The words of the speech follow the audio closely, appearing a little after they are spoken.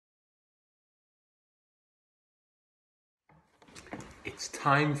It's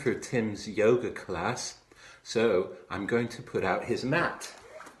time for Tim's yoga class, so I'm going to put out his mat.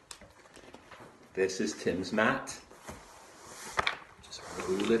 This is Tim's mat. Just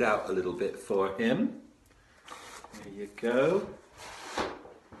roll it out a little bit for him. There you go.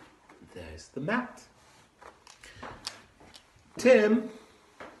 There's the mat. Tim?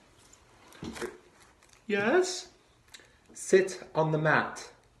 Yes? Sit on the mat.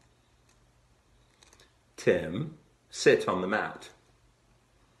 Tim, sit on the mat.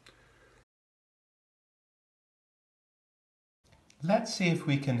 Let's see if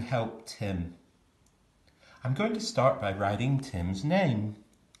we can help Tim. I'm going to start by writing Tim's name.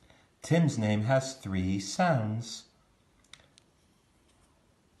 Tim's name has 3 sounds.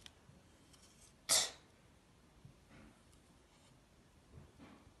 T,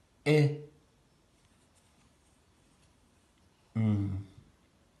 I, M.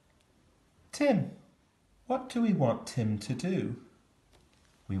 Tim. What do we want Tim to do?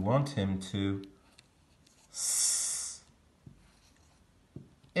 We want him to s,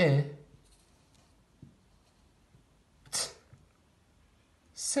 I, t,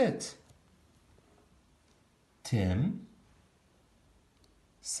 sit. Tim,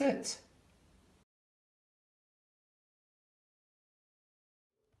 sit.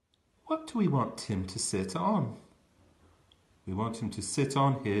 What do we want Tim to sit on? We want him to sit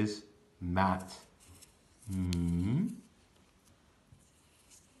on his mat.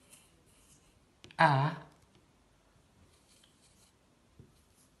 A,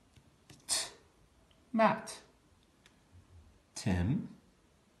 t, mat. Tim,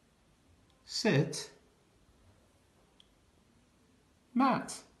 sit,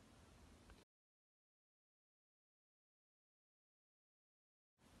 mat.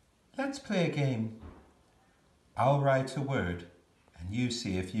 Let's play a game. I'll write a word and you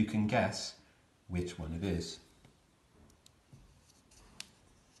see if you can guess which one it is.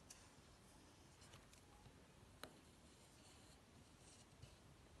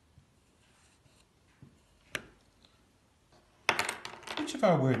 Which of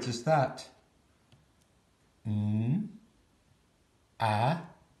our words is that? A,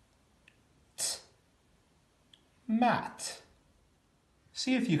 t, mat.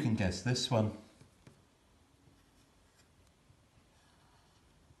 See if you can guess this one.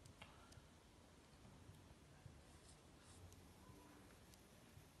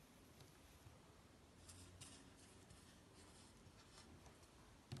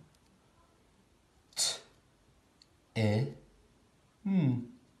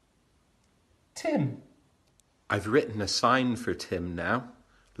 Tim. I've written a sign for Tim now.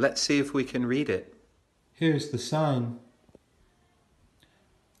 Let's see if we can read it. Here's the sign.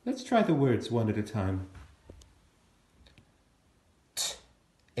 Let's try the words one at a time.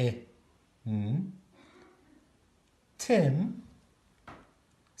 Tim.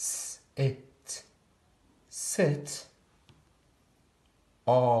 Sit. Sit.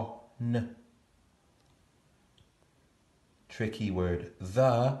 On. Tricky word.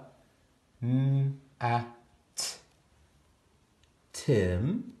 The. At.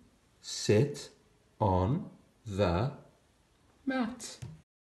 Tim, sit on the mat.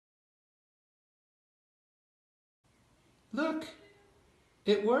 Look,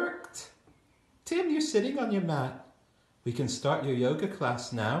 it worked. Tim, you're sitting on your mat. We can start your yoga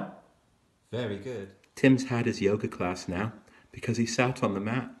class now. Very good. Tim's had his yoga class now because he sat on the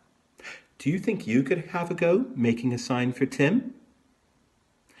mat. Do you think you could have a go making a sign for Tim?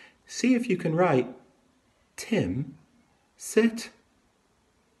 See if you can write Tim, sit.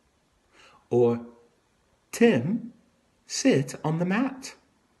 Or Tim, sit on the mat.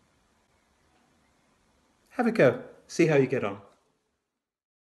 Have a go. See how you get on.